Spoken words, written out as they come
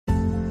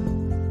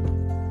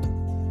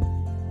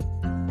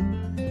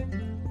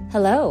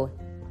Hello,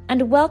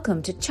 and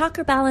welcome to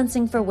Chakra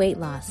Balancing for Weight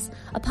Loss,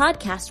 a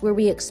podcast where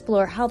we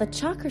explore how the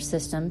chakra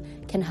system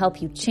can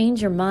help you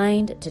change your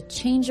mind, to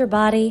change your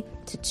body,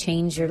 to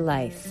change your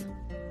life.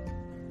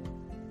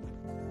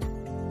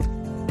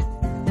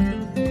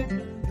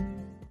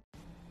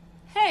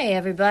 Hey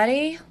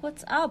everybody,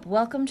 what's up?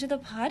 Welcome to the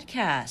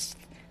podcast.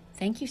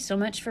 Thank you so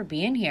much for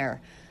being here.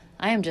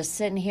 I am just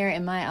sitting here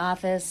in my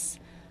office,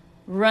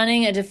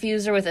 running a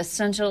diffuser with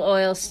essential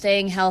oil,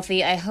 staying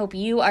healthy. I hope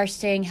you are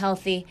staying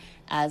healthy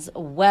as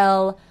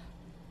well.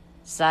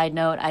 Side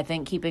note, I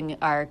think keeping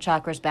our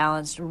chakras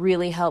balanced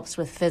really helps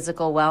with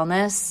physical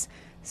wellness.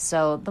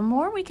 So the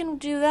more we can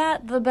do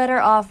that, the better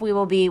off we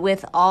will be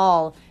with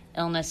all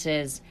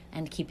illnesses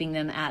and keeping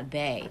them at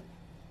bay.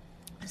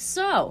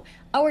 So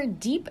our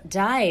deep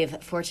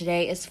dive for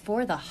today is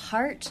for the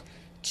heart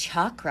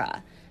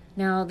chakra.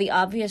 Now, the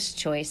obvious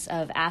choice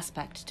of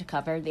aspect to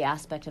cover, the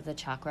aspect of the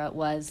chakra,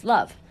 was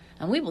love.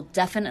 And we will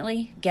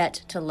definitely get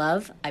to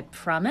love, I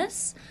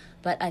promise.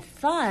 But I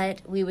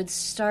thought we would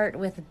start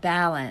with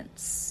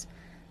balance.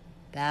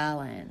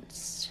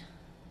 Balance.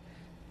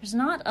 There's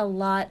not a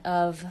lot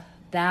of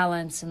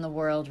balance in the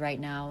world right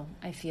now,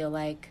 I feel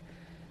like.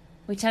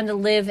 We tend to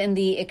live in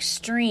the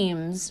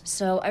extremes,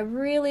 so I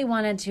really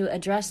wanted to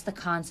address the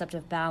concept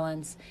of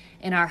balance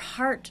in our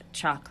heart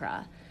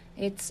chakra.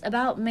 It's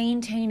about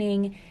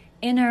maintaining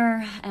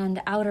inner and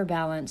outer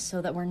balance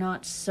so that we're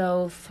not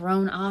so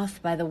thrown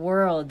off by the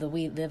world that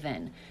we live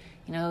in.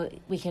 You know,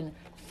 we can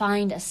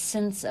find a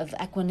sense of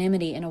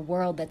equanimity in a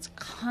world that's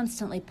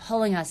constantly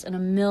pulling us in a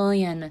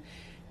million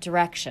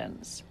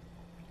directions.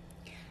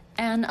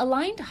 An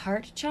aligned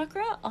heart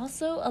chakra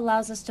also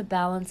allows us to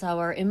balance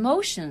our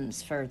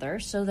emotions further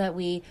so that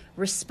we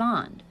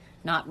respond,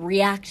 not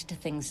react to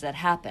things that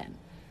happen.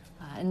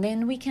 And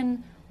then we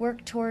can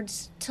work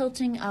towards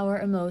tilting our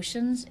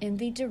emotions in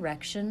the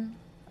direction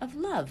of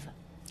love.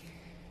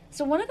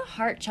 So one of the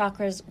heart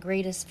chakra's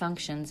greatest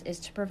functions is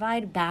to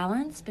provide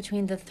balance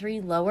between the three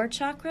lower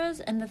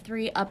chakras and the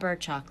three upper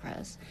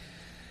chakras.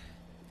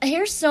 I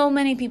hear so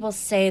many people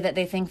say that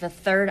they think the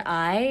third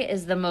eye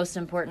is the most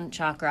important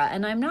chakra,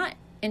 and I'm not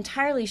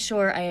entirely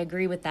sure I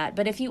agree with that.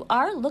 But if you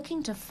are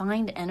looking to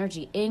find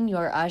energy in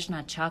your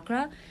Ajna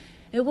chakra,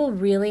 it will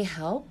really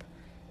help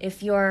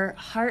if your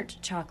heart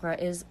chakra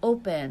is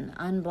open,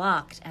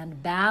 unblocked,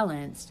 and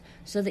balanced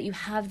so that you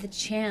have the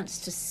chance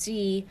to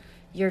see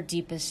your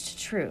deepest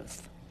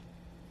truth.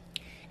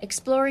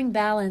 Exploring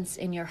balance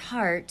in your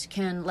heart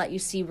can let you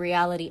see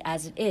reality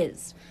as it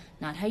is,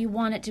 not how you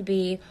want it to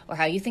be, or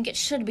how you think it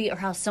should be, or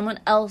how someone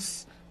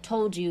else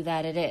told you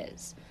that it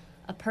is.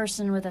 A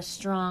person with a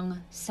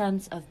strong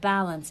sense of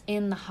balance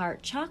in the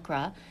heart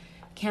chakra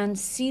can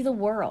see the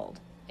world,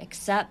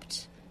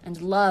 accept and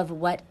love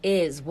what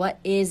is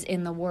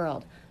in the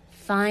world,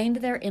 find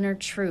their inner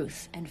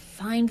truth and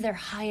find their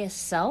highest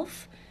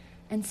self,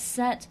 and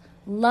set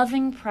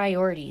loving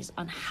priorities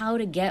on how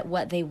to get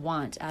what they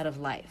want out of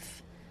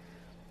life.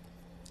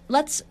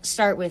 Let's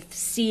start with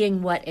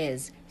seeing what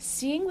is.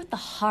 Seeing with the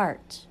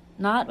heart,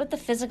 not with the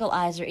physical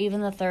eyes or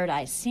even the third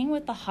eye, seeing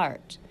with the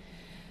heart.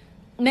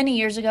 Many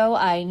years ago,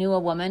 I knew a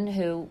woman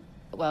who,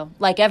 well,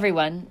 like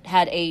everyone,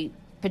 had a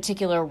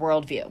particular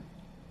worldview.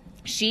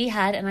 She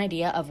had an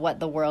idea of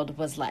what the world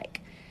was like.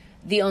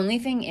 The only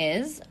thing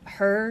is,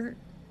 her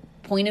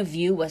point of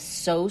view was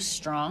so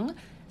strong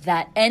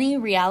that any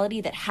reality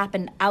that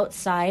happened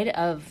outside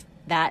of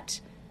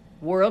that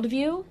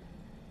worldview,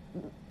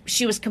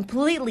 she was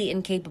completely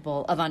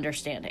incapable of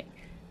understanding.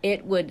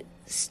 It would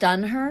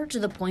stun her to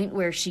the point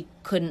where she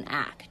couldn't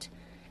act.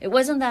 It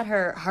wasn't that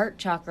her heart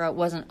chakra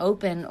wasn't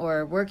open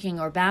or working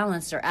or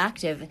balanced or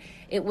active.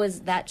 It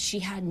was that she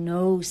had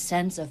no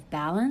sense of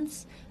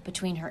balance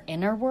between her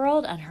inner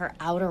world and her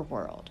outer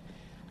world.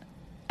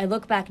 I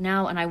look back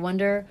now and I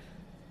wonder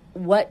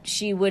what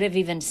she would have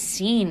even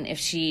seen if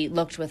she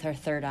looked with her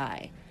third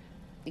eye.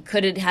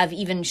 Could it have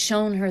even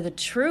shown her the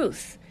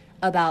truth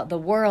about the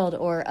world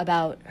or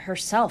about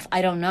herself?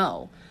 I don't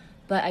know.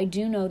 But I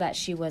do know that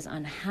she was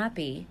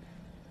unhappy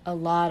a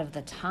lot of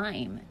the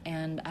time.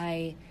 And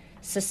I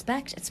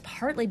suspect it's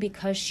partly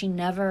because she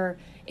never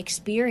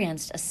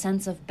experienced a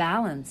sense of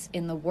balance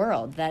in the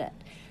world, that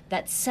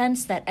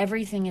sense that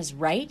everything is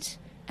right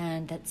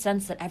and that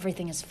sense that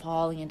everything is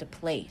falling into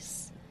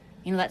place.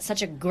 You know, that's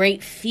such a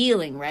great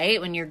feeling,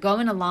 right? When you're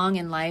going along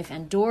in life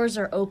and doors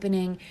are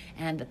opening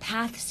and the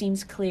path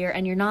seems clear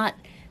and you're not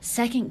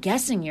second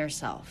guessing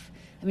yourself.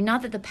 I mean,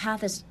 not that the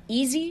path is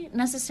easy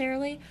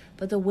necessarily,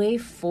 but the way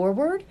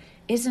forward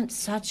isn't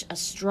such a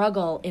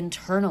struggle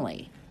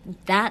internally.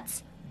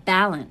 That's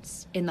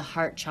balance in the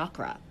heart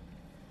chakra.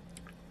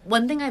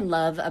 One thing I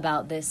love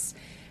about this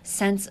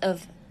sense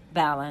of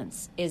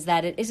balance is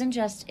that it isn't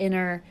just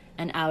inner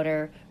and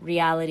outer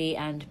reality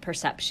and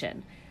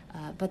perception,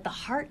 but the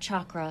heart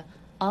chakra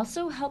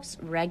also helps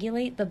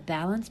regulate the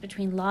balance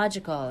between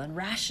logical and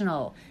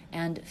rational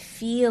and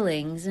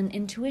feelings and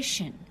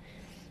intuition.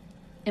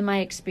 in my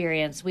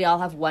experience, we all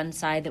have one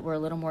side that we're a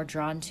little more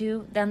drawn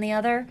to than the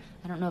other.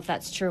 I don't know if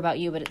that's true about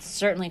you, but it's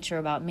certainly true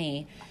about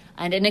me.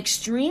 And in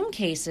extreme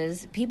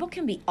cases, people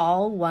can be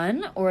all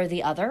one or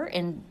the other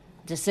in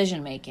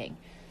decision making.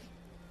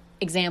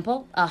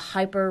 Example, a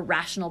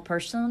hyper-rational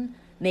person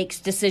makes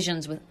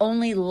decisions with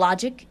only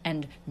logic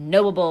and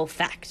knowable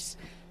facts.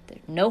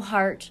 There's no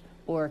heart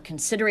or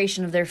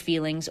consideration of their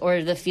feelings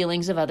or the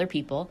feelings of other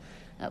people.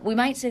 We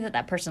might say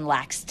that person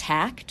lacks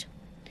tact.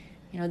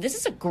 This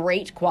is a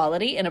great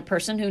quality in a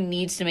person who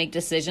needs to make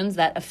decisions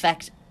that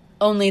affect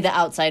only the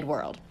outside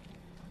world.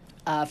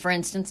 For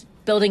instance,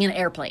 building an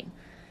airplane.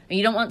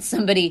 You don't want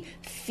somebody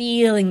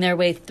feeling their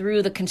way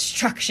through the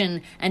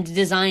construction and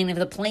design of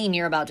the plane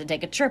you're about to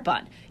take a trip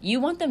on. You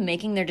want them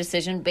making their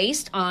decision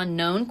based on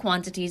known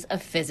quantities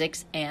of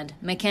physics and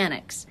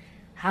mechanics.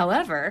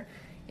 However,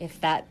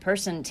 if that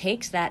person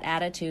takes that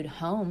attitude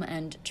home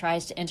and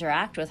tries to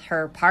interact with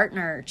her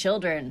partner,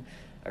 children,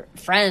 or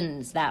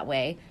friends that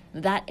way,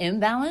 that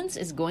imbalance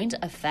is going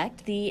to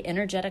affect the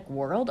energetic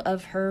world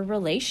of her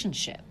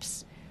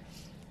relationships.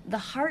 The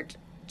heart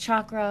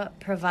chakra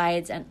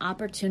provides an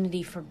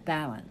opportunity for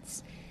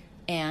balance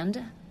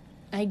and,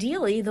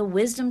 ideally, the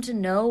wisdom to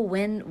know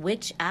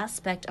which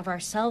aspect of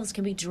ourselves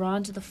can be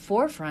drawn to the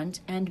forefront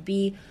and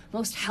be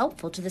most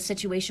helpful to the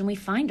situation we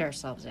find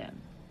ourselves in.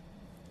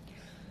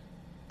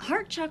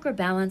 Heart chakra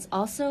balance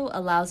also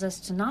allows us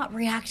to not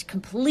react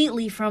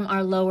completely from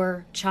our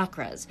lower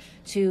chakras,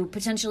 to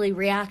potentially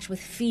react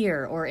with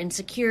fear or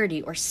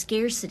insecurity or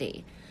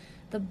scarcity.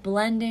 The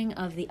blending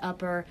of the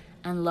upper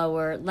and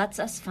lower lets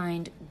us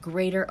find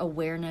greater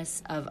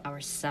awareness of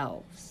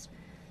ourselves.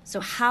 So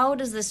how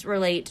does this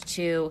relate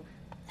to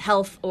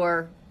health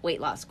or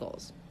weight loss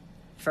goals?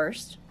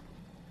 First,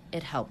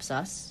 it helps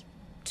us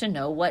to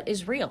know what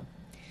is real.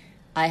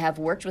 I have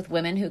worked with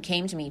women who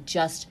came to me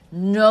just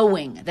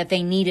knowing that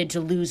they needed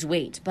to lose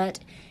weight, but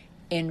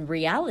in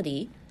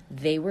reality,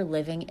 they were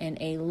living in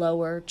a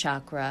lower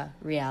chakra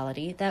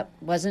reality that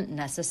wasn't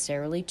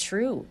necessarily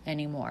true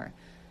anymore.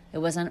 It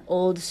was an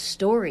old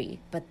story,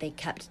 but they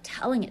kept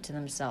telling it to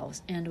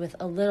themselves. And with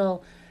a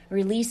little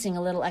releasing,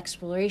 a little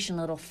exploration,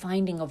 a little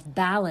finding of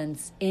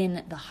balance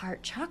in the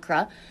heart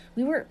chakra,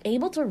 we were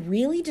able to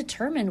really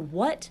determine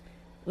what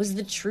was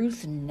the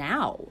truth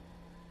now.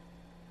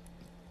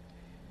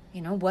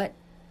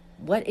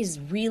 What is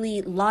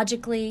really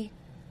logically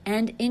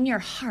and in your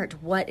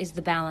heart, what is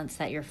the balance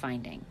that you're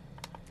finding?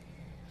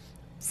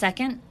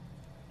 Second,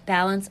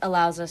 balance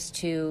allows us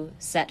to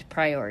set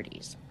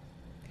priorities.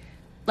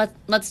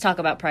 Let's talk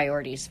about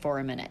priorities for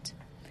a minute.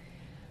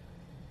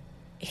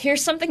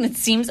 Here's something that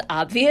seems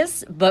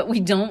obvious, but we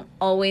don't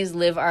always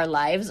live our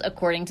lives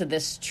according to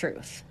this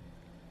truth.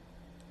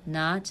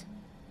 Not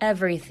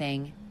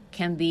everything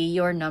can be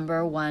your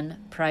number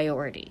one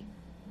priority.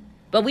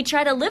 But we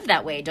try to live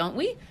that way, don't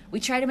we?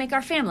 We try to make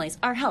our families,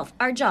 our health,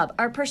 our job,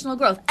 our personal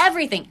growth,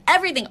 everything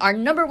our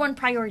number one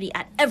priority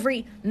at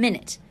every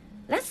minute.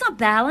 That's not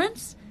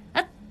balance.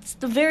 That's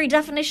the very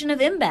definition of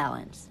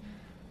imbalance.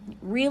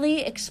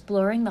 Really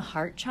exploring the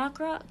heart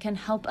chakra can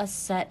help us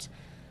set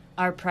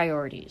our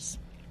priorities.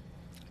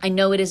 I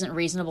know it isn't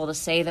reasonable to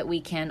say that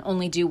we can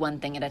only do one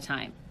thing at a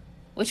time,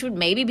 which would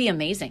maybe be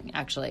amazing,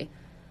 actually.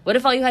 What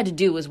if all you had to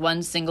do was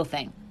one single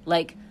thing?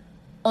 Like,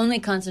 only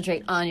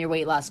concentrate on your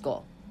weight loss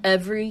goal.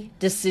 Every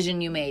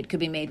decision you made could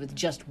be made with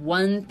just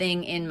one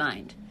thing in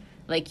mind.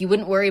 Like, you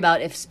wouldn't worry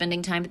about if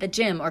spending time at the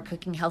gym or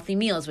cooking healthy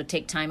meals would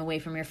take time away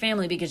from your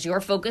family because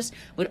your focus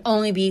would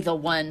only be the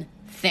one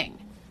thing.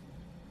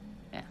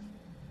 Yeah,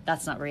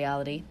 that's not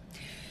reality.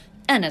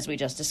 And as we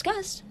just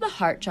discussed, the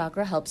heart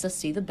chakra helps us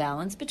see the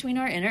balance between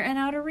our inner and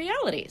outer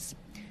realities.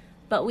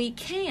 But we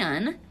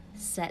can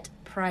set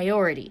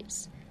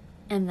priorities.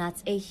 And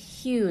that's a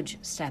huge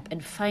step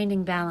in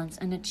finding balance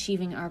and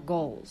achieving our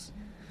goals.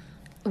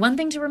 One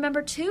thing to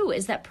remember, too,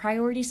 is that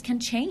priorities can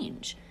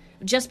change.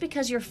 Just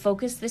because your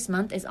focus this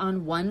month is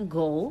on one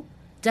goal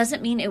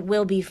doesn't mean it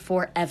will be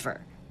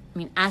forever.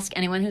 Ask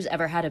anyone who's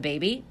ever had a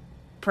baby.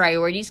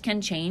 Priorities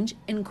can change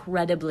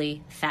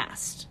incredibly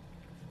fast.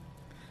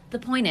 The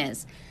point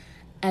is,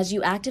 as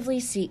you actively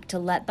seek to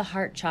let the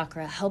heart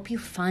chakra help you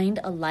find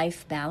a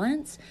life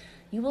balance,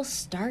 you will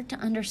start to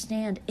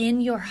understand in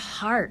your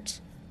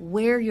heart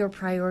where your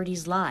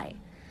priorities lie.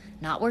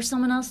 Not where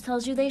someone else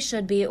tells you they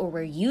should be or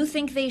where you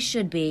think they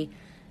should be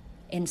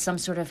in some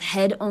sort of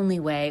head-only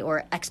way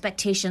or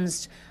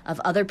expectations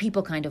of other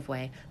people kind of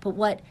way,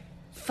 but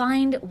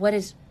find what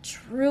is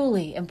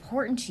truly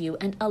important to you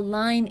and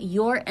align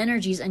your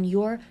energies and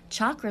your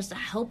chakras to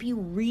help you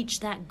reach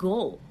that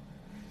goal.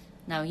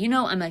 Now,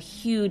 I'm a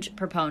huge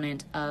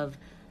proponent of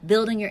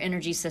building your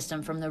energy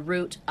system from the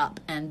root up,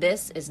 and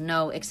this is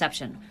no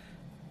exception.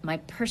 My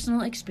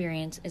personal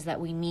experience is that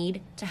we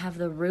need to have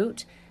the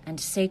root and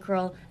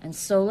sacral and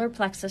solar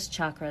plexus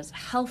chakras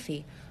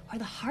healthy, or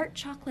the heart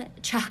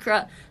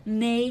chakra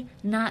may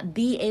not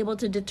be able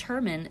to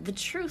determine the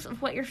truth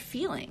of what you're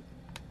feeling.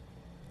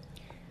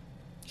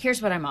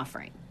 Here's what I'm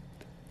offering.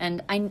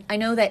 And I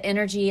know that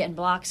energy and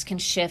blocks can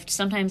shift,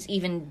 sometimes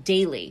even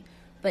daily,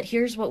 but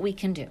here's what we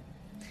can do.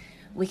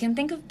 we can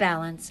think of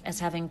balance as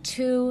having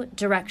two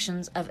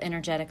directions of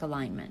energetic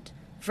alignment.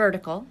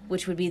 Vertical,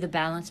 which would be the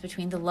balance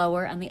between the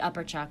lower and the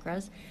upper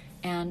chakras,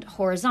 and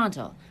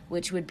horizontal,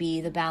 which would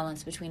be the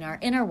balance between our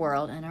inner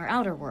world and our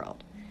outer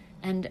world.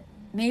 And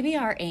maybe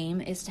our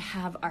aim is to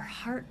have our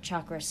heart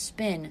chakra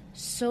spin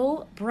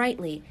so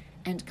brightly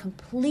and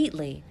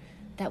completely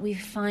that we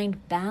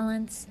find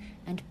balance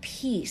and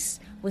peace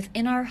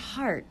within our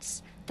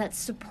hearts that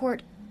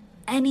support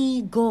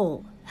any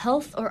goal,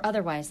 health or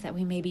otherwise, that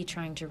we may be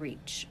trying to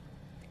reach.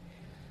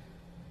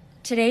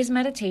 Today's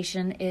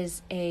meditation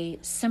is a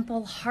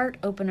simple heart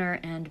opener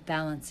and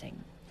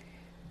balancing.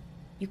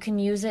 You can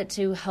use it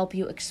to help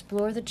you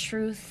explore the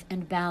truth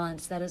and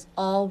balance that is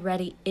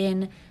already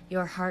in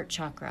your heart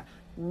chakra,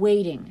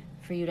 waiting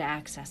for you to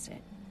access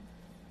it.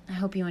 I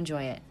hope you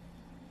enjoy it.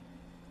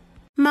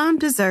 Mom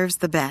deserves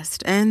the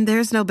best, and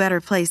there's no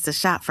better place to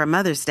shop for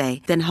Mother's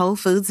Day than Whole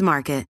Foods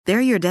Market.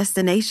 They're your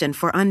destination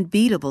for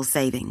unbeatable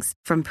savings,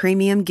 from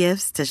premium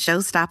gifts to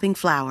show-stopping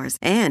flowers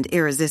and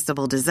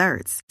irresistible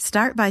desserts.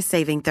 Start by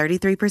saving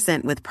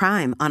 33% with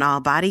Prime on all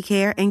body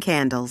care and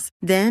candles.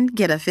 Then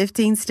get a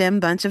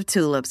 15-stem bunch of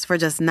tulips for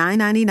just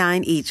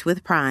 $9.99 each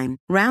with Prime.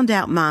 Round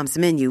out Mom's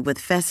menu with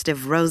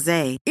festive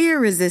rosé,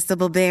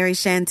 irresistible berry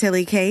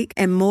chantilly cake,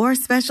 and more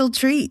special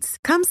treats.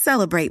 Come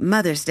celebrate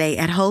Mother's Day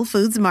at Whole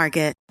Foods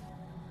Market.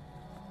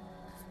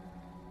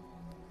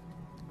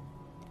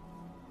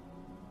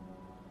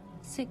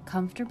 Sit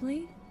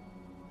comfortably.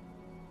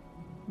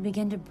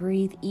 Begin to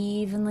breathe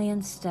evenly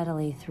and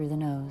steadily through the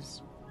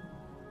nose.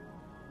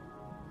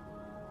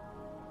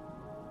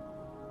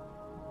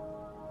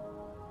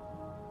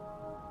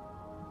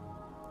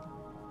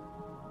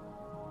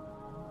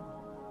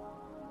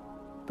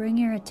 Bring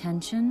your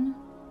attention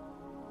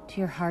to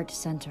your heart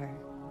center.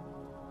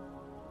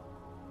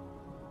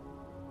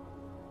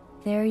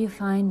 There you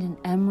find an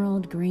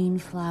emerald green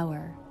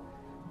flower,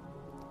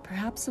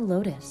 perhaps a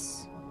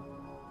lotus,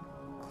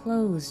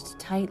 closed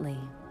tightly.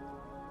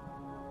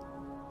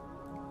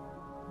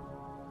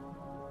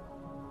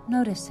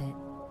 Notice it.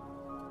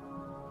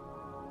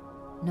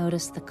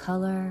 Notice the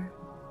color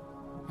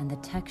and the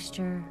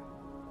texture,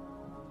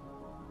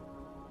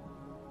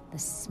 the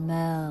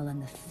smell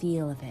and the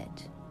feel of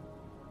it.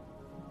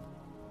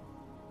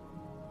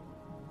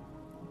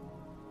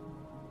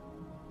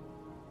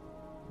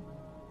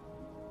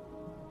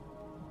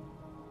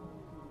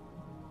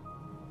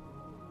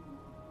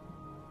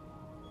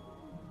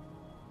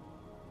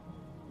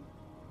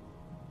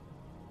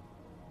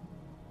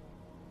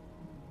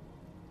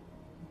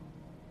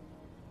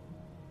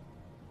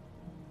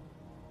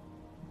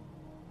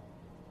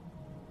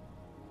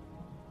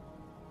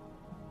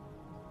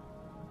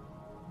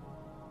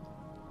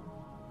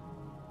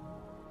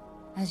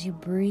 As you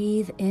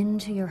breathe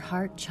into your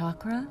heart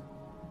chakra,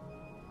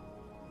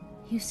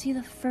 you see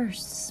the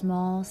first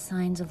small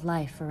signs of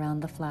life around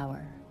the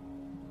flower.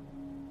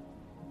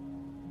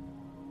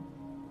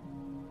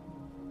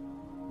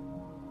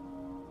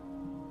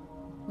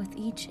 With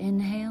each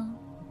inhale,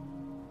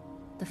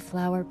 the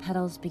flower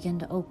petals begin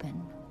to open,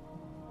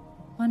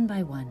 one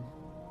by one.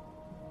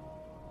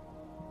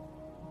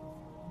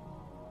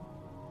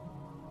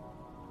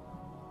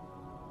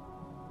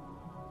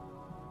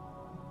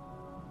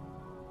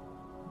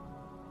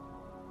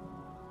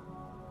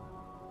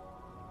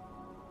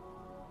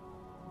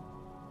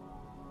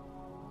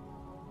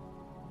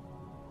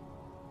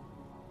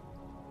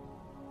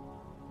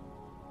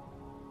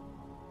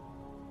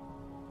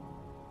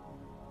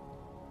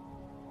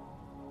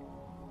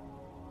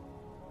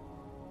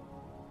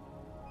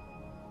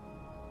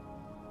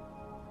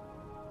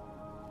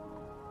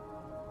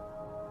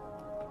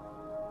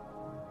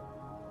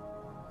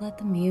 Let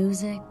the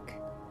music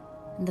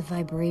and the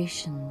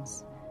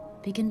vibrations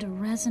begin to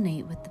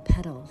resonate with the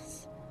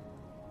petals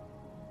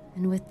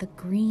and with the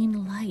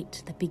green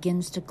light that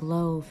begins to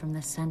glow from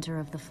the center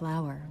of the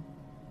flower.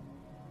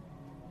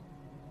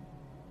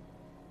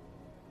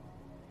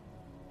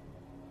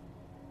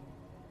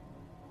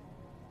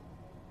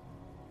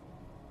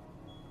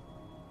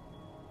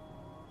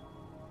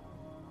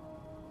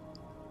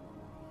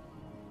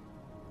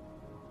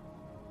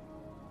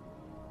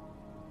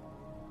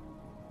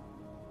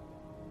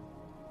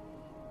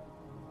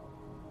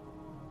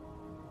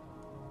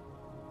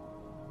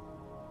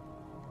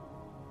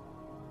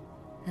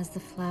 As the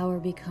flower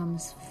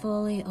becomes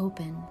fully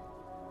open,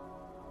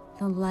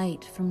 the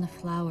light from the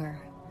flower,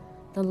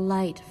 the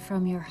light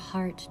from your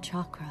heart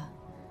chakra,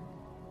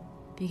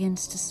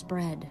 begins to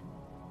spread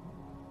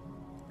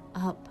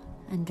up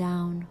and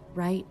down,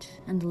 right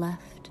and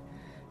left,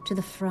 to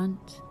the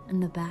front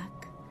and the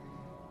back,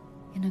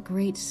 in a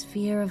great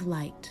sphere of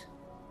light.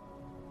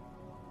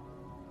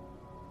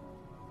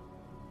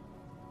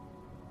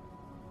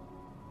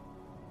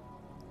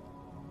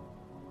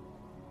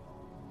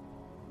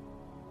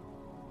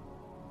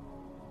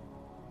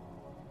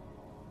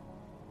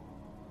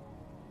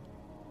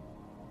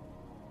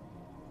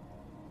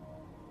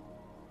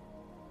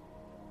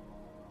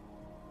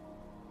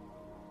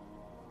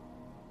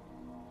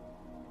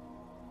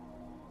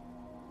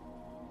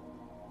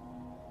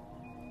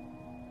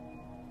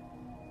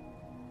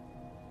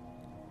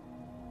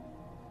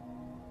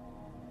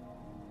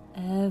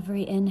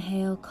 Every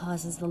inhale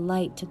causes the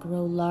light to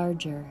grow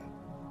larger,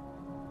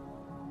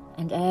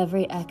 and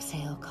every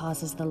exhale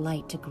causes the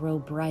light to grow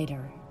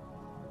brighter.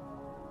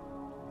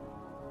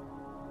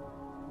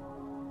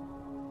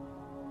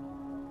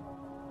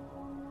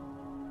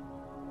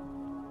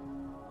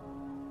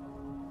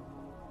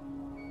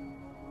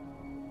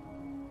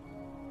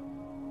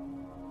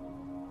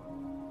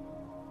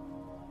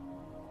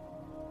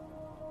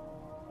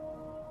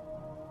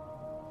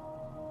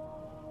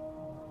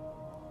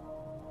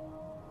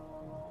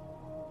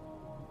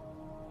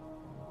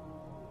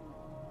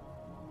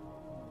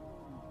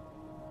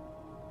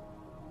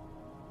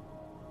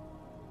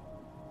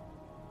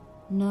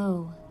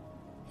 Know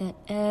that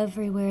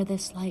everywhere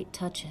this light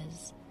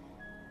touches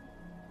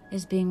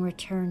is being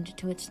returned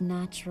to its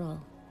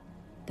natural,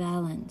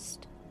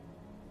 balanced,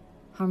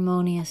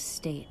 harmonious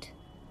state.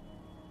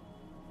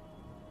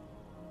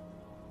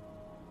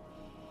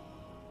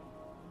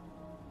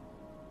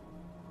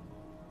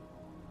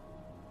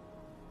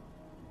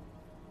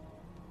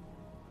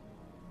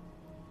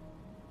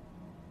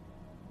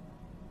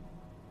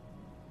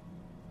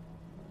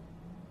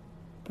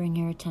 Bring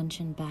your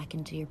attention back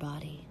into your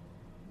body.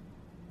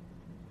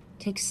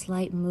 Take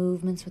slight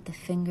movements with the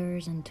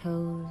fingers and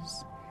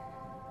toes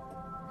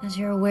as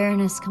your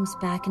awareness comes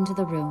back into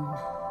the room.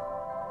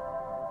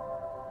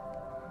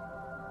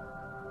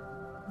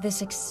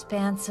 This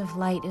expansive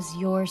light is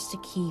yours to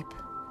keep,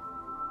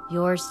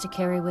 yours to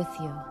carry with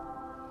you,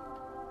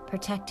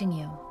 protecting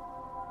you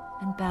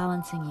and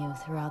balancing you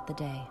throughout the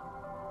day.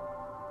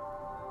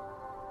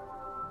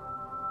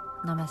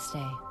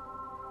 Namaste.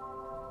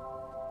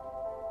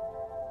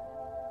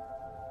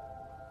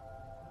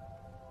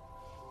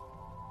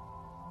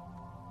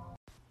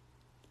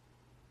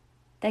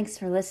 Thanks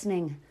for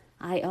listening.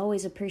 I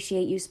always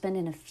appreciate you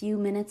spending a few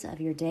minutes of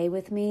your day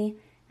with me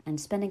and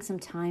spending some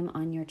time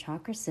on your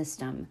chakra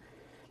system.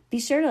 Be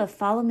sure to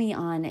follow me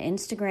on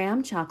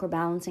Instagram, Chakra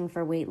Balancing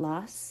for Weight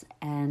Loss,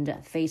 and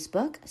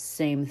Facebook,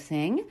 same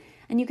thing.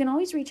 And you can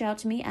always reach out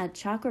to me at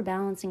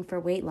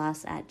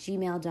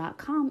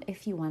chakrabalancingforweightloss@gmail.com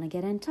if you want to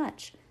get in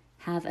touch.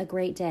 Have a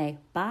great day.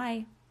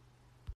 Bye.